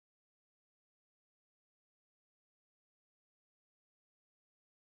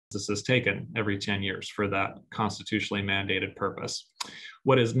is taken every 10 years for that constitutionally mandated purpose.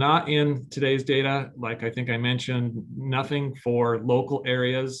 What is not in today's data, like I think I mentioned, nothing for local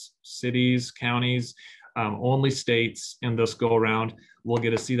areas, cities, counties, only states in this go around. We'll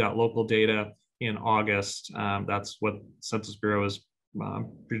get to see that local data in August. That's what Census Bureau is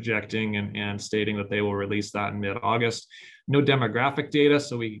projecting and stating that they will release that in mid-August. No demographic data,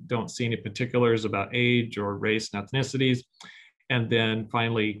 so we don't see any particulars about age or race and ethnicities. And then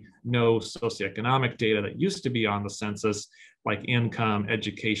finally, no socioeconomic data that used to be on the census, like income,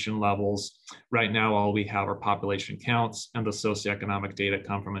 education levels. Right now, all we have are population counts, and the socioeconomic data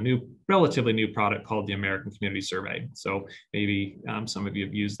come from a relatively new product called the American Community Survey. So maybe some of you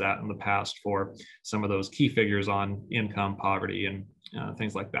have used that in the past for some of those key figures on income, poverty, and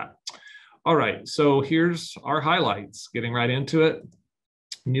things like that. All right, so here's our highlights, getting right into it.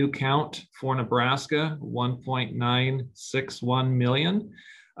 New count for Nebraska, 1.961 million.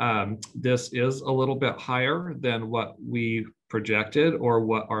 This is a little bit higher than what we projected or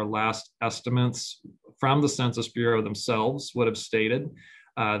what our last estimates from the Census Bureau themselves would have stated.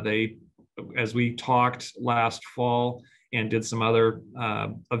 As we talked last fall and did some other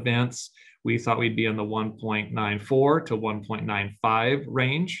events, we thought we'd be in the 1.94 to 1.95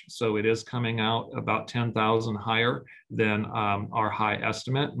 range. So it is coming out about 10,000 higher than our high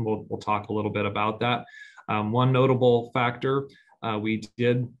estimate. And we'll talk a little bit about that. One notable factor, we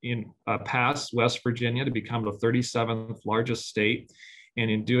did pass West Virginia to become the 37th largest state. And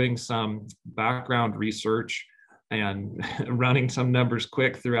in doing some background research and running some numbers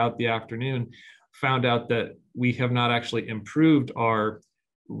quick throughout the afternoon, found out that we have not actually improved our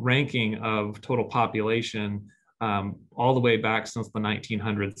ranking of total population all the way back since the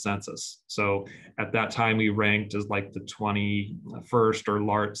 1900 census. So at that time, we ranked as like the 21st or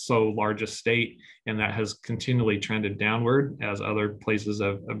largest state, and that has continually trended downward as other places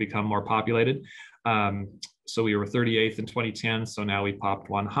have become more populated. So we were 38th in 2010, so now we popped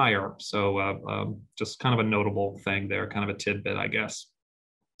one higher. So just kind of a notable thing there, kind of a tidbit, I guess.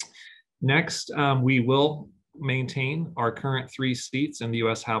 Next, we will maintain our current 3 seats in the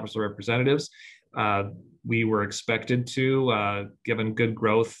U.S. House of Representatives. We were expected to, given good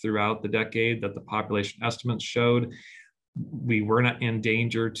growth throughout the decade that the population estimates showed, we were not in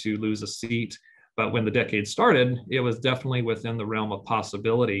danger to lose a seat. But when the decade started, it was definitely within the realm of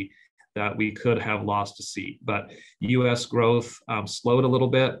possibility that we could have lost a seat. But U.S. growth slowed a little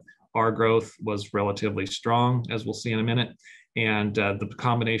bit. Our growth was relatively strong, as we'll see in a minute. And the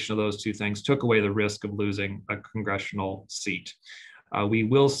combination of those two things took away the risk of losing a congressional seat. We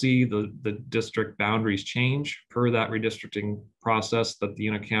will see the district boundaries change per that redistricting process that the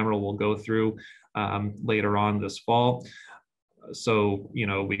unicameral will go through later on this fall. So,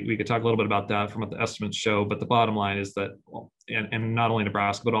 we could talk a little bit about that from what the estimates show, but the bottom line is that, and not only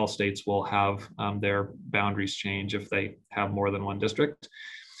Nebraska, but all states will have their boundaries change if they have more than one district.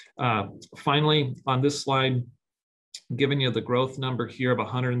 Finally, on this slide, giving you the growth number here of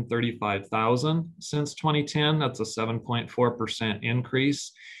 135,000 since 2010. That's a 7.4%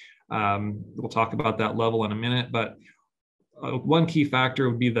 increase. We'll talk about that level in a minute, but one key factor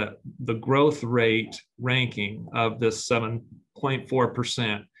would be that the growth rate ranking of this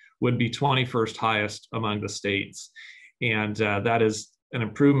 7.4% would be 21st highest among the states. And that is an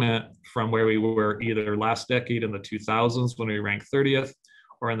improvement from where we were either last decade in the 2000s when we ranked 30th,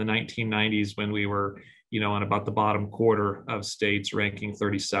 or in the 1990s when we were in about the bottom quarter of states ranking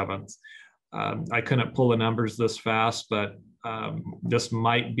 37th. I couldn't pull the numbers this fast, but this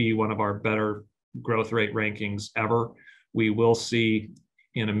might be one of our better growth rate rankings ever. We will see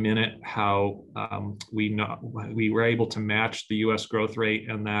in a minute how we were able to match the US growth rate,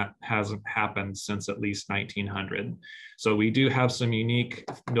 and that hasn't happened since at least 1900. So we do have some unique,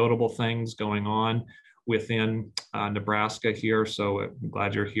 notable things going on within Nebraska here. So I'm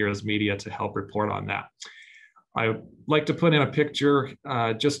glad you're here as media to help report on that. I like to put in a picture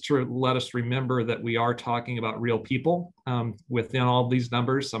just to let us remember that we are talking about real people within all these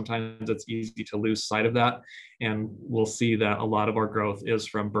numbers. Sometimes it's easy to lose sight of that. And we'll see that a lot of our growth is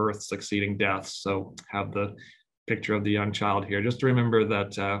from births succeeding deaths. So have the picture of the young child here, just to remember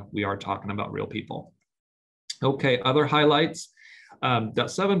that we are talking about real people. Okay, other highlights. That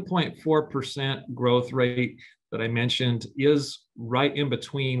 7.4% growth rate that I mentioned is right in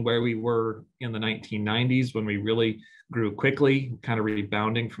between where we were in the 1990s when we really grew quickly, kind of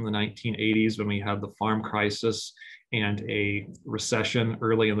rebounding from the 1980s when we had the farm crisis and a recession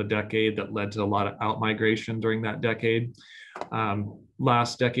early in the decade that led to a lot of outmigration during that decade.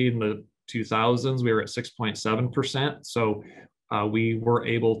 Last decade in the 2000s, we were at 6.7%. So we were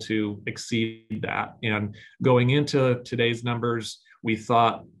able to exceed that. And going into today's numbers, we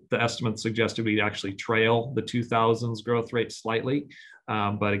thought the estimates suggested we'd actually trail the 2000s growth rate slightly.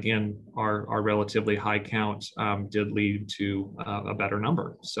 But again, our relatively high count did lead to a better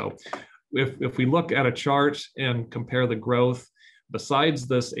number. So if we look at a chart and compare the growth, besides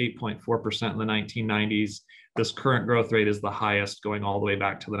this 8.4% in the 1990s, this current growth rate is the highest going all the way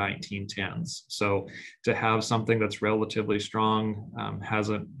back to the 1910s. So to have something that's relatively strong,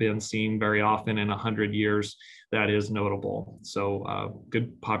 hasn't been seen very often in 100 years, that is notable. So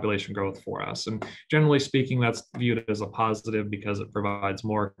good population growth for us. And generally speaking, that's viewed as a positive because it provides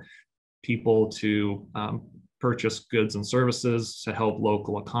more people to purchase goods and services to help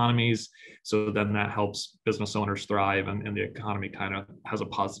local economies. So then that helps business owners thrive, and the economy kind of has a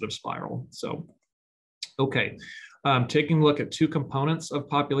positive spiral. So, okay, taking a look at two components of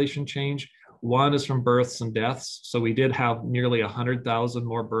population change. One is from births and deaths. So we did have nearly 100,000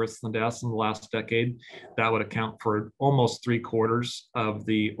 more births than deaths in the last decade. That would account for almost 3/4 of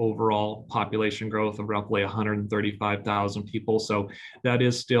the overall population growth of roughly 135,000 people. So that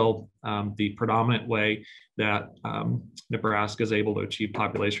is still the predominant way that Nebraska is able to achieve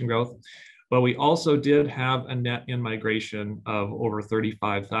population growth. But we also did have a net in-migration of over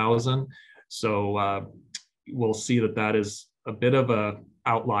 35,000. So we'll see that that is a bit of a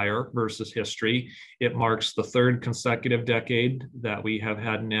outlier versus history. It marks the third consecutive decade that we have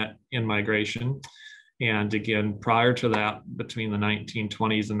had net in-migration. And again, prior to that, between the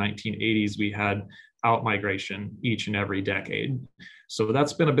 1920s and 1980s, we had out-migration each and every decade. So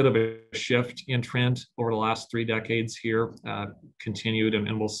that's been a bit of a shift in trend over the last 3 decades here, continued,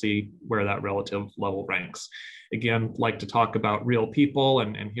 and we'll see where that relative level ranks. Again, like to talk about real people,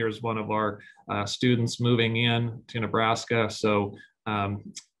 and here's one of our students moving in to Nebraska. So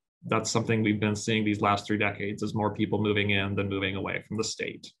that's something we've been seeing these last 3 decades, is more people moving in than moving away from the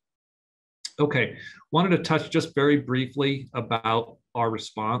state. Okay, wanted to touch just very briefly about our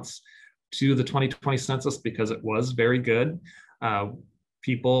response to the 2020 census because it was very good.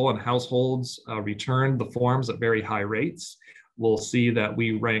 People and households returned the forms at very high rates. We'll see that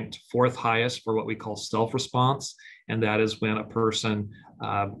we ranked 4th highest for what we call self-response, and that is when a person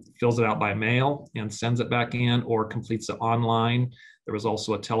fills it out by mail and sends it back in or completes it online. There was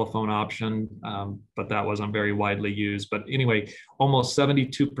also a telephone option, but that wasn't very widely used. But anyway, almost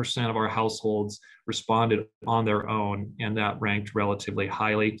 72% of our households responded on their own, and that ranked relatively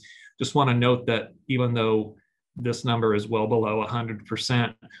highly. Just want to note that even though this number is well below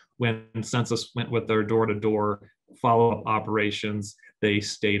 100%, when Census went with their door-to-door follow-up operations, they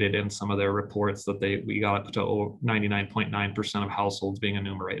stated in some of their reports that we got up to 99.9% of households being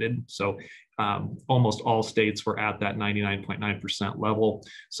enumerated. So almost all states were at that 99.9% level.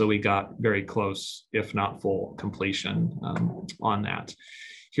 So we got very close, if not full completion on that.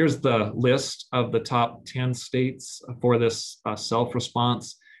 Here's the list of the top 10 states for this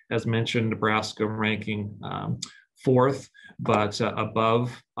self-response. As mentioned, Nebraska ranking 4th, but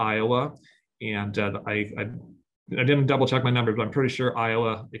above Iowa. And I didn't double check my numbers, but I'm pretty sure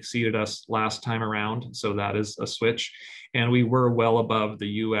Iowa exceeded us last time around. So that is a switch. And we were well above the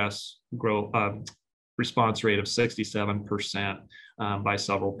US response rate of 67% by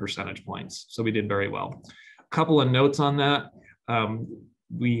several percentage points. So we did very well. A couple of notes on that.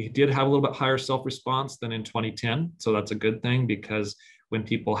 We did have a little bit higher self-response than in 2010. So that's a good thing, because when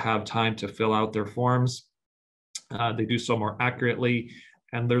people have time to fill out their forms, they do so more accurately.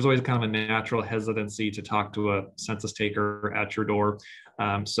 And there's always kind of a natural hesitancy to talk to a census taker at your door.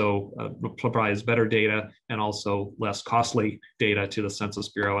 So provides better data and also less costly data to the Census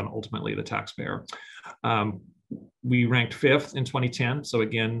Bureau and ultimately the taxpayer. We ranked 5th in 2010. So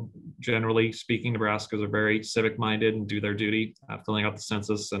again, generally speaking, Nebraskans are very civic minded and do their duty, filling out the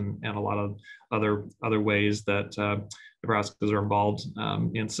census and a lot of other ways that Nebraskans are involved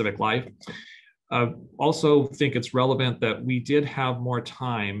in civic life. Also think it's relevant that we did have more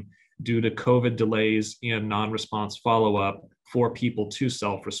time due to COVID delays in non-response follow-up for people to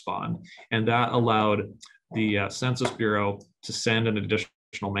self-respond. And that allowed the Census Bureau to send an additional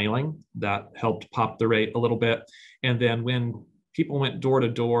mailing that helped pop the rate a little bit. And then when people went door to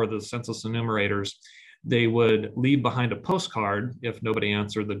door, the census enumerators, they would leave behind a postcard if nobody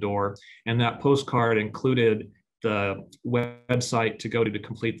answered the door. And that postcard included the website to go to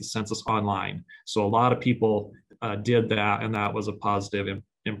complete the census online. So a lot of people did that, and that was a positive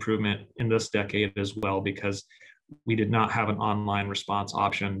improvement in this decade as well, because we did not have an online response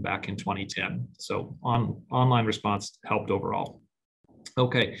option back in 2010. So online response helped overall.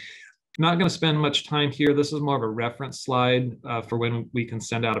 Okay, not going to spend much time here. This is more of a reference slide for when we can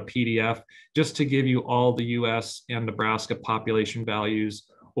send out a PDF, just to give you all the US and Nebraska population values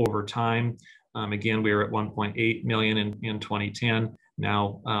over time. Again, we were at 1.8 million in 2010.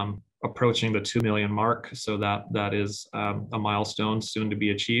 now approaching the 2 million mark. So that is a milestone soon to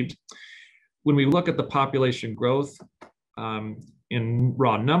be achieved. When we look at the population growth in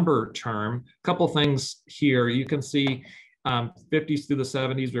raw number term, a couple things here. You can see 50s through the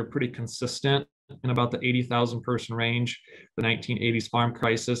 70s, we were pretty consistent in about the 80,000 person range. The 1980s farm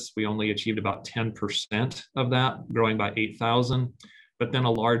crisis, we only achieved about 10% of that, growing by 8,000. But then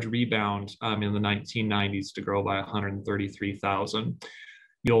a large rebound in the 1990s to grow by 133,000.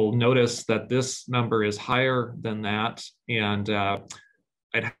 You'll notice that this number is higher than that, and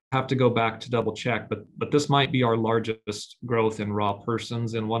I'd have to go back to double check, but this might be our largest growth in raw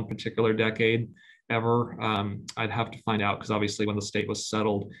persons in one particular decade ever. I'd have to find out, because obviously when the state was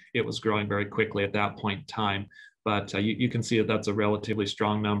settled, it was growing very quickly at that point in time. But you can see that that's a relatively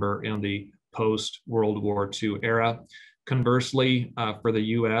strong number in the post-World War II era. Conversely, for the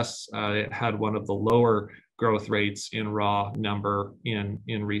US, it had one of the lower growth rates in raw number in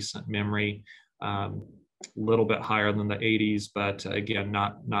recent memory. Little bit higher than the 80s, but again,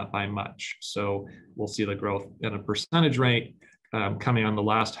 not by much. So we'll see the growth in a percentage rate coming on the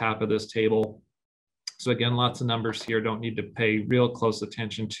last half of this table. So again, lots of numbers here. Don't need to pay real close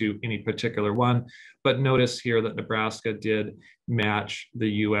attention to any particular one, but notice here that Nebraska did match the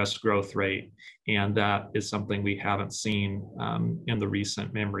US growth rate, and that is something we haven't seen in the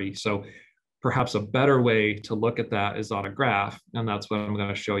recent memory. So perhaps a better way to look at that is on a graph, and that's what I'm going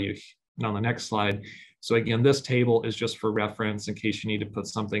to show you on the next slide. So again, this table is just for reference in case you need to put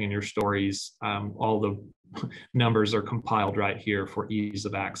something in your stories. All the numbers are compiled right here for ease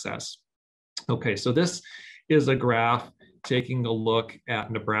of access. Okay, so this is a graph taking a look at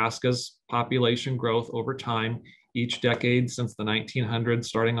Nebraska's population growth over time, each decade since the 1900s,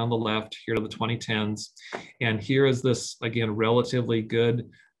 starting on the left here to the 2010s. And here is this, again, relatively good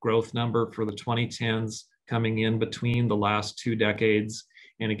growth number for the 2010s coming in between the last two decades.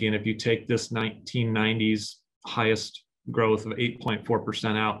 And again, if you take this 1990s highest growth of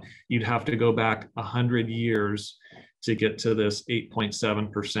 8.4% out, you'd have to go back 100 years to get to this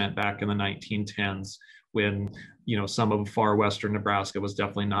 8.7% back in the 1910s, when some of far western Nebraska was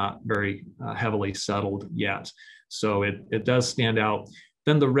definitely not very heavily settled yet. So it does stand out.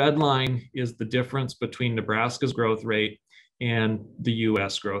 Then the red line is the difference between Nebraska's growth rate and the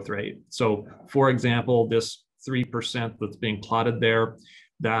US growth rate. So for example, this 3% that's being plotted there,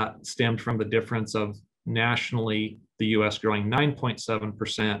 that stemmed from the difference of nationally, the US growing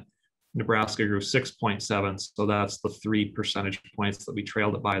 9.7%, Nebraska grew 6.7. So that's the 3 percentage points that we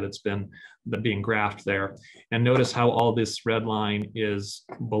trailed it by that's being graphed there. And notice how all this red line is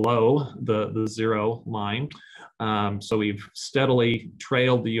below the zero line. So we've steadily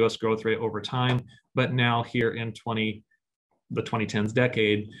trailed the US growth rate over time, but now here in the 2010s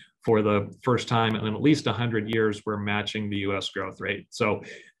decade, for the first time in at least 100 years, we're matching the US growth rate. So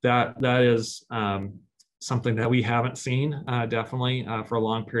that is something that we haven't seen definitely for a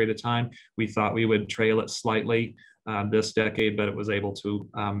long period of time. We thought we would trail it slightly this decade, but it was able to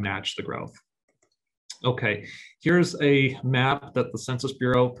match the growth. Okay, here's a map that the Census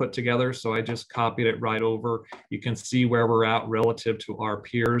Bureau put together. So I just copied it right over. You can see where we're at relative to our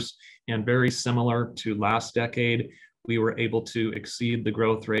peers, and very similar to last decade, we were able to exceed the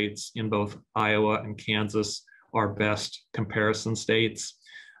growth rates in both Iowa and Kansas, our best comparison states.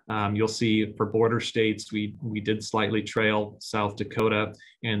 You'll see for border states, we did slightly trail South Dakota,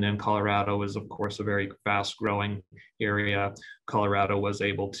 and then Colorado is, of course, a very fast growing area. Colorado was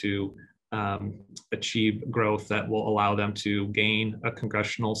able to achieve growth that will allow them to gain a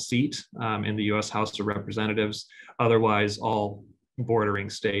congressional seat in the US House of Representatives. Otherwise, all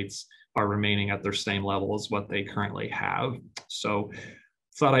bordering states are remaining at their same level as what they currently have. So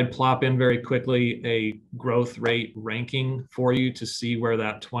thought I'd plop in very quickly a growth rate ranking for you to see where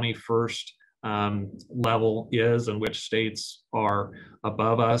that 21st level is and which states are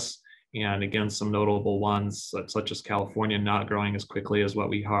above us. And again, some notable ones such as California not growing as quickly as what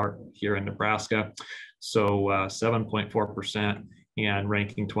we are here in Nebraska. So 7.4% and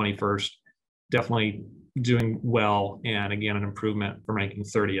ranking 21st, definitely doing well, and again, an improvement from ranking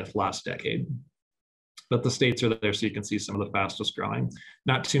 30th last decade. But the states are there so you can see some of the fastest growing.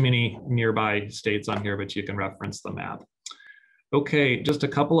 Not too many nearby states on here, but you can reference the map. Okay, just a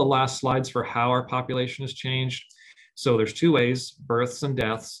couple of last slides for how our population has changed. So there's two ways, births and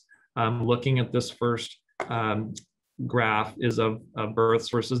deaths. Looking at this first graph is of births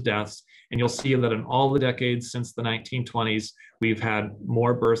versus deaths. And you'll see that in all the decades since the 1920s, we've had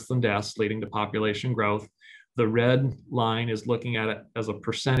more births than deaths, leading to population growth. The red line is looking at it as a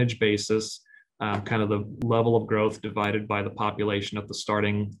percentage basis, kind of the level of growth divided by the population at the start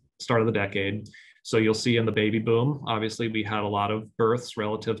of the decade. So you'll see in the baby boom, obviously we had a lot of births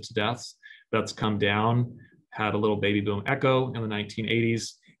relative to deaths. That's come down, had a little baby boom echo in the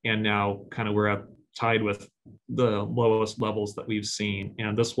 1980s, and now kind of we're tied with the lowest levels that we've seen.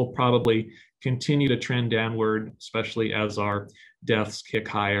 And this will probably continue to trend downward, especially as our deaths kick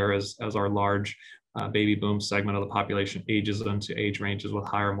higher, as our large baby boom segment of the population ages into age ranges with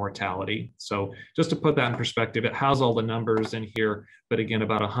higher mortality. So just to put that in perspective, it has all the numbers in here, but again,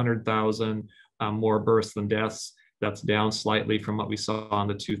 about 100,000 more births than deaths. That's down slightly from what we saw in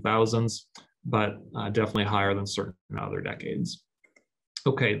the 2000s, but definitely higher than certain other decades.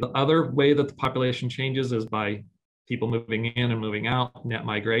 Okay, the other way that the population changes is by people moving in and moving out, net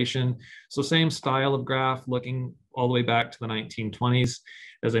migration. So same style of graph, looking all the way back to the 1920s.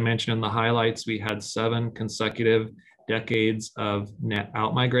 As I mentioned in the highlights, we had 7 consecutive decades of net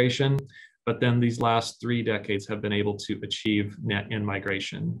out migration, but then these last 3 decades have been able to achieve net in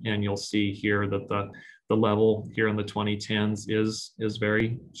migration. And you'll see here that the level here in the 2010s is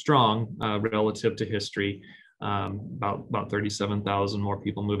very strong relative to history. About 37,000 more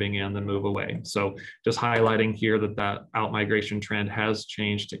people moving in than move away. So just highlighting here that out migration trend has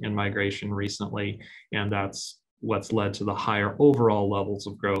changed to in migration recently, and that's what's led to the higher overall levels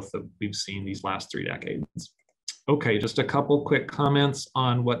of growth that we've seen these last 3 decades. Okay, just a couple quick comments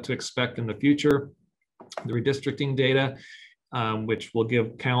on what to expect in the future. The redistricting data, which will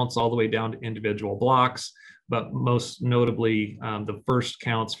give counts all the way down to individual blocks, but most notably the first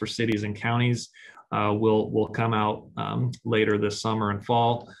counts for cities and counties will come out later this summer and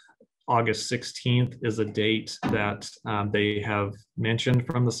fall. August 16th is a date that they have mentioned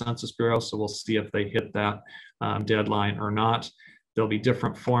from the Census Bureau, so we'll see if they hit that deadline or not. There'll be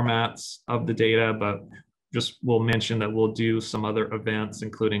different formats of the data, but just we'll mention that we'll do some other events,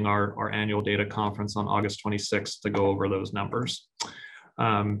 including our annual data conference on August 26th to go over those numbers.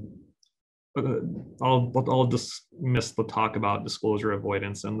 I'll dismiss the talk about disclosure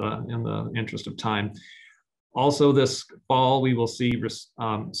avoidance in the interest of time. Also this fall, we will see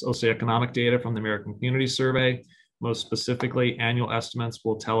socioeconomic data from the American Community Survey. Most specifically, annual estimates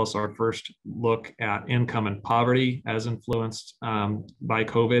will tell us our first look at income and poverty as influenced by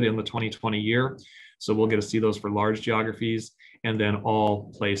COVID in the 2020 year. So we'll get to see those for large geographies, and then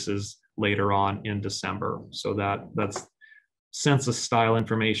all places later on in December. So that's census style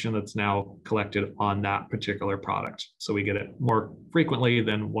information that's now collected on that particular product. So we get it more frequently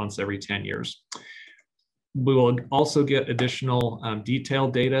than once every 10 years. We will also get additional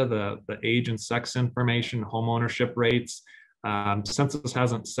detailed data, the age and sex information, home ownership rates. Census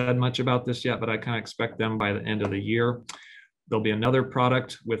hasn't said much about this yet, but I kind of expect them by the end of the year. There'll be another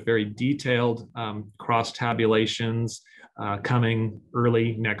product with very detailed cross tabulations coming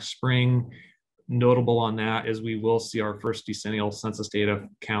early next spring. Notable on that is we will see our first decennial census data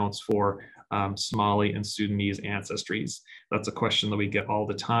counts for Somali and Sudanese ancestries. That's a question that we get all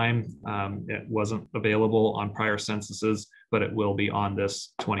the time. It wasn't available on prior censuses, but it will be on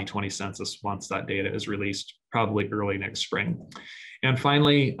this 2020 census once that data is released, probably early next spring. And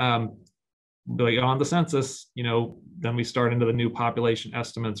finally, beyond the census, then we start into the new population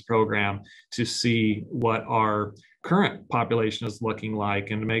estimates program to see what our current population is looking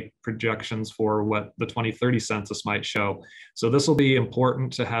like and to make projections for what the 2030 census might show. So this will be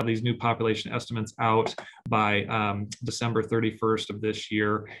important to have these new population estimates out by December 31st of this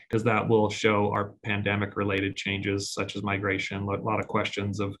year, because that will show our pandemic related changes such as migration. A lot of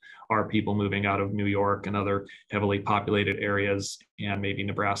questions of are people moving out of New York and other heavily populated areas, and maybe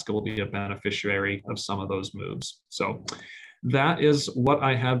Nebraska will be a beneficiary of some of those moves. So that is what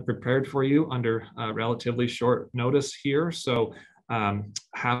I have prepared for you under relatively short notice here. So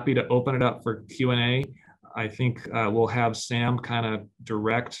happy to open it up for Q&A. I think we'll have Sam kind of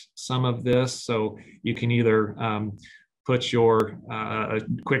direct some of this. So you can either put your a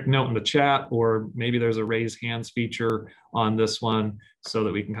quick note in the chat, or maybe there's a raise hands feature on this one so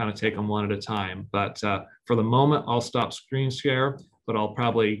that we can kind of take them one at a time. But for the moment, I'll stop screen share, but I'll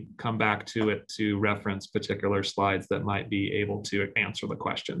probably come back to it to reference particular slides that might be able to answer the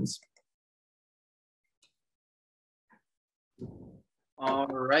questions. All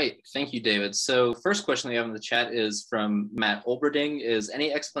right, thank you, David. So first question we have in the chat is from Matt Olberding. Is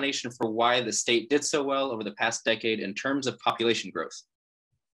any explanation for why the state did so well over the past decade in terms of population growth?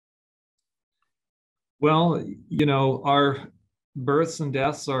 Well, our births and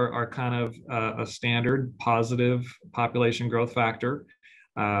deaths are kind of a standard positive population growth factor.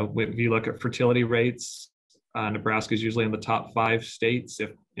 If you look at fertility rates, Nebraska is usually in the top 5 states,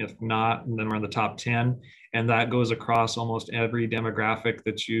 if not, and then we're in the top 10. And that goes across almost every demographic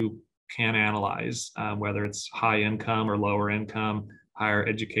that you can analyze, whether it's high income or lower income, higher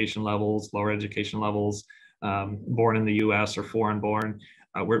education levels, lower education levels, born in the US or foreign born.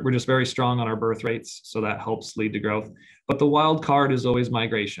 We're just very strong on our birth rates, so that helps lead to growth. But the wild card is always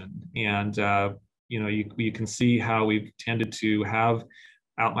migration. And you can see how we've tended to have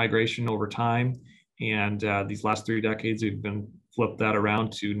out-migration over time. And these last 3 decades, we've been flipped that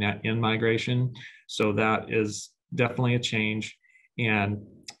around to net in-migration. So that is definitely a change. And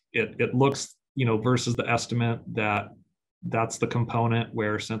it looks, versus the estimate, that's the component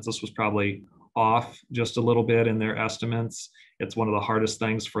where census was probably off just a little bit in their estimates. It's one of the hardest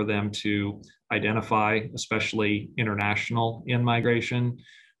things for them to identify, especially international in-migration.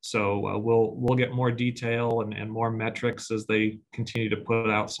 So we'll get more detail and more metrics as they continue to put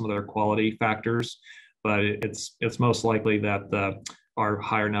out some of their quality factors. But it's most likely that our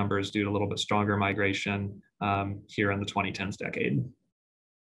higher numbers due to a little bit stronger migration here in the 2010s decade.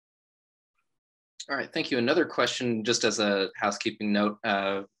 All right, thank you. Another question, just as a housekeeping note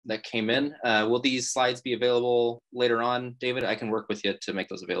that came in. Will these slides be available later on, David? I can work with you to make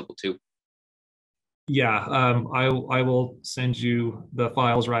those available too. Yeah, I will send you the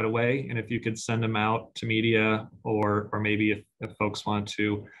files right away. And if you could send them out to media, or maybe if folks want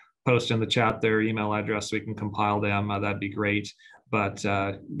to post in the chat their email address so we can compile them, that'd be great. But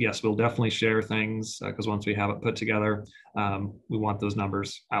yes, we'll definitely share things because once we have it put together, we want those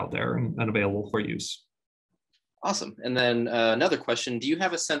numbers out there and available for use. Awesome. And then another question, do you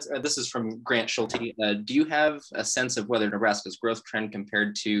have a sense, this is from Grant Schulte, do you have a sense of whether Nebraska's growth trend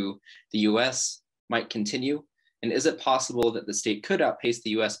compared to the US might continue? And is it possible that the state could outpace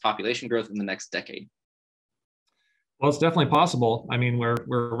the US population growth in the next decade? Well, it's definitely possible. I mean,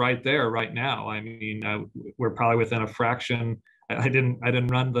 we're right there right now. I mean, we're probably within a fraction. I didn't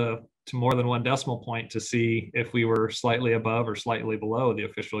run to more than 1 decimal point to see if we were slightly above or slightly below the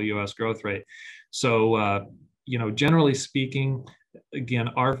official U.S. growth rate. So, generally speaking, again,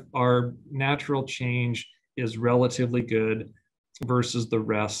 our natural change is relatively good versus the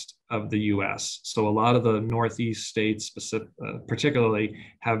rest of the U.S. So a lot of the Northeast states, particularly,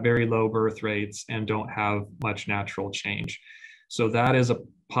 have very low birth rates and don't have much natural change. So that is a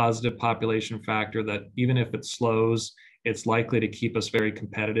positive population factor that even if it slows, it's likely to keep us very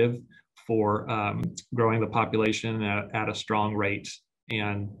competitive for growing the population at a strong rate.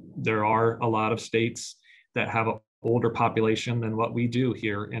 And there are a lot of states that have an older population than what we do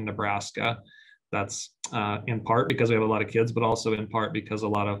here in Nebraska. That's in part because we have a lot of kids, but also in part because a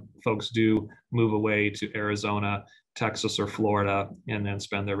lot of folks do move away to Arizona, Texas, or Florida, and then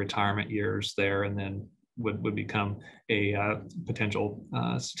spend their retirement years there, and then would become a potential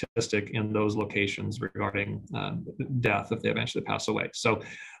statistic in those locations regarding death if they eventually pass away. So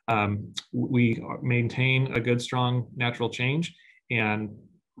we maintain a good, strong natural change. And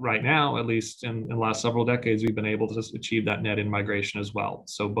right now, at least in the last several decades, we've been able to achieve that net in migration as well.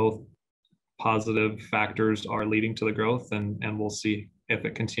 So both positive factors are leading to the growth, and we'll see if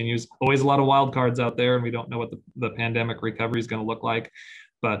it continues. Always a lot of wild cards out there, and we don't know what the pandemic recovery is going to look like.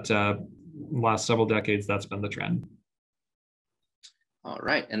 But last several decades, that's been the trend. All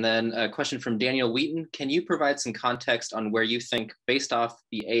right, and then a question from Daniel Wheaton. Can you provide some context on where you think, based off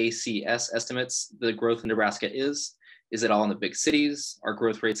the ACS estimates, the growth in Nebraska is? Is it all in the big cities? Are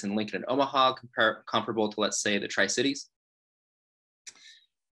growth rates in Lincoln and Omaha comparable to, let's say, the Tri-Cities?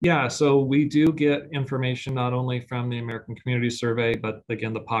 Yeah, so we do get information not only from the American Community Survey, but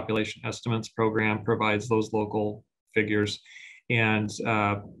again, the Population Estimates Program provides those local figures. And,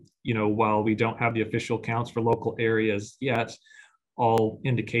 while we don't have the official counts for local areas yet, all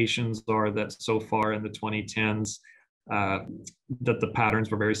indications are that so far in the 2010s, that the patterns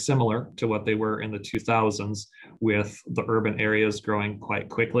were very similar to what they were in the 2000s, with the urban areas growing quite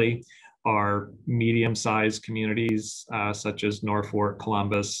quickly. Our medium-sized communities, such as Norfolk,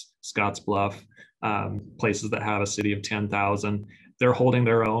 Columbus, Scottsbluff, places that have a city of 10,000, they're holding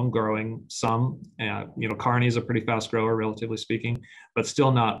their own, growing some. Kearney is a pretty fast grower, relatively speaking, but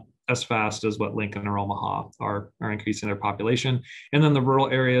still not as fast as what Lincoln or Omaha are increasing their population. And then the rural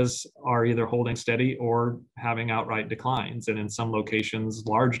areas are either holding steady or having outright declines, and in some locations,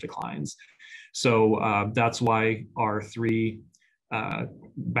 large declines. So that's why our 3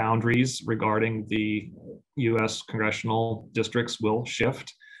 boundaries regarding the U.S. congressional districts will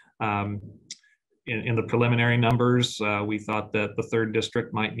shift. In the preliminary numbers, we thought that the 3rd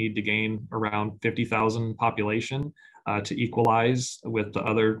district might need to gain around 50,000 population to equalize with the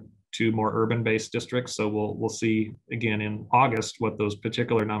other 2 more urban-based districts. So we'll see again in August what those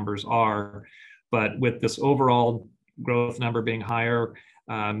particular numbers are. But with this overall growth number being higher,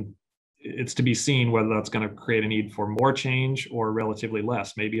 it's to be seen whether that's going to create a need for more change or relatively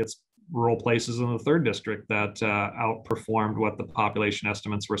less. Maybe it's rural places in the 3rd district that outperformed what the population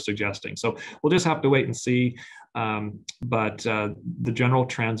estimates were suggesting. So we'll just have to wait and see. But the general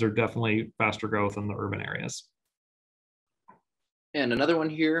trends are definitely faster growth in the urban areas. And another one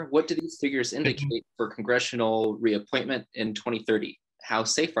here, what do these figures indicate for congressional reappointment in 2030? How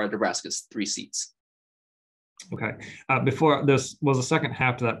safe are Nebraska's 3 seats? Okay, before this was a second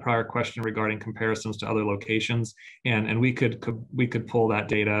half to that prior question regarding comparisons to other locations, and we could pull that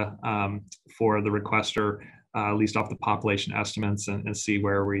data for the requester, at least off the population estimates, and see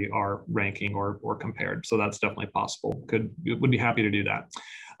where we are ranking or compared. So that's definitely possible. Would be happy to do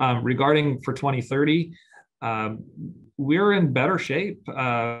that. Regarding for 2030, we're in better shape.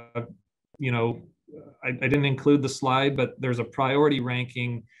 You know, I didn't include the slide, but there's a priority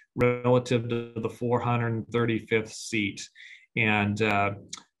ranking relative to the 435th seat. And in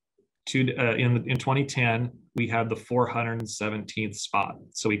 2010, we had the 417th spot.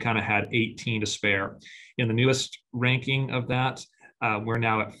 So we kind of had 18 to spare. In the newest ranking of that, we're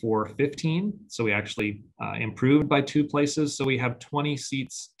now at 415. So we actually improved by 2 places. So we have 20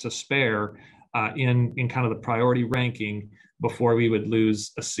 seats to spare in kind of the priority ranking before we would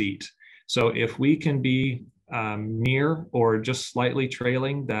lose a seat. So if we can be near or just slightly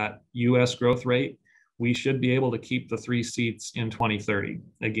trailing that US growth rate, we should be able to keep the 3 seats in 2030.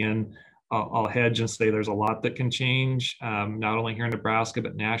 Again, I'll hedge and say there's a lot that can change, not only here in Nebraska,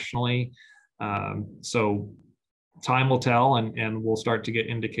 but nationally. So time will tell, and we'll start to get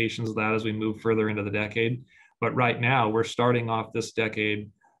indications of that as we move further into the decade. But right now, we're starting off this decade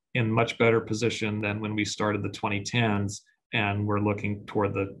in much better position than when we started the 2010s. And we're looking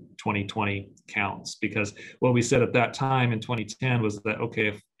toward the 2020 counts, because what we said at that time in 2010 was that,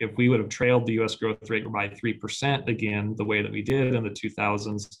 okay, if we would have trailed the US growth rate by 3% again, the way that we did in the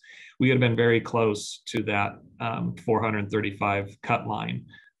 2000s, we would have been very close to that 435 cut line.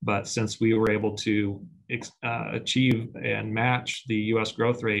 But since we were able to achieve and match the US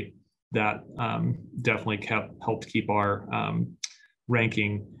growth rate, that definitely helped keep our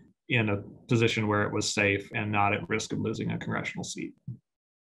ranking in a position where it was safe and not at risk of losing a congressional seat.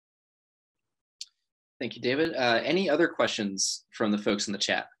 Thank you, David. Any other questions from the folks in the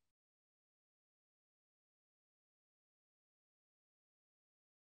chat?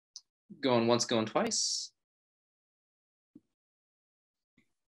 Going once, going twice.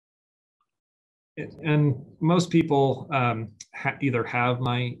 And most people either have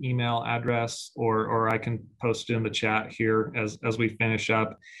my email address or I can post it in the chat here as we finish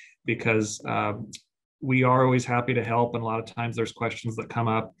up, because we are always happy to help. And a lot of times there's questions that come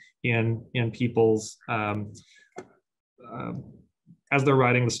up in people's, as they're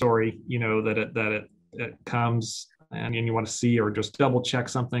writing the story, you know, that it comes and you want to see or just double check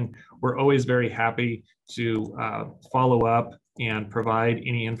something. We're always very happy to follow up and provide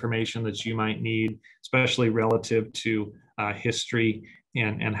any information that you might need, especially relative to history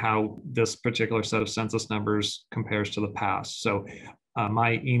and how this particular set of census numbers compares to the past. So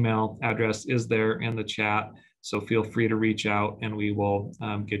my email address is there in the chat, so feel free to reach out and we will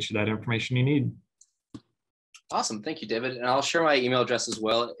get you that information you need. Awesome, thank you, David. And I'll share my email address as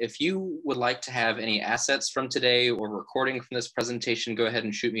well. If you would like to have any assets from today or recording from this presentation, go ahead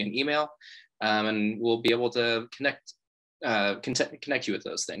and shoot me an email and we'll be able to connect you with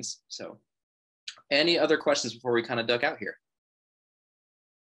those things. So any other questions before we kind of duck out here?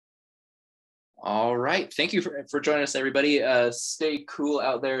 All right, thank you for joining us, everybody. Stay cool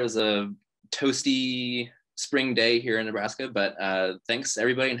out there. As a toasty spring day here in Nebraska, but thanks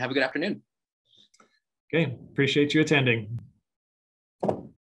everybody and have a good afternoon. Okay, appreciate you attending.